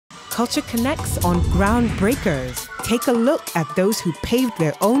Culture Connects on Groundbreakers. Take a look at those who paved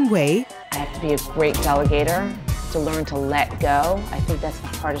their own way. I have to be a great delegator, to learn to let go. I think that's the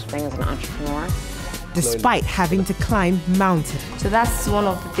hardest thing as an entrepreneur. Despite having to climb mountains. So that's one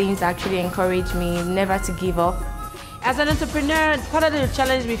of the things that actually encouraged me never to give up. As an entrepreneur, part of the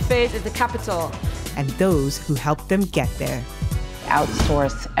challenge we face is the capital. And those who helped them get there.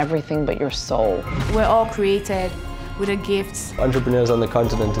 Outsource everything but your soul. We're all created with a gift. Entrepreneurs on the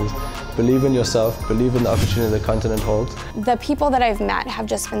continent is believe in yourself, believe in the opportunity the continent holds. The people that I've met have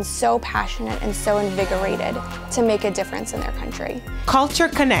just been so passionate and so invigorated to make a difference in their country. Culture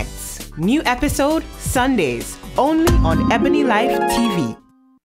Connects. New episode Sundays, only on Ebony Life TV.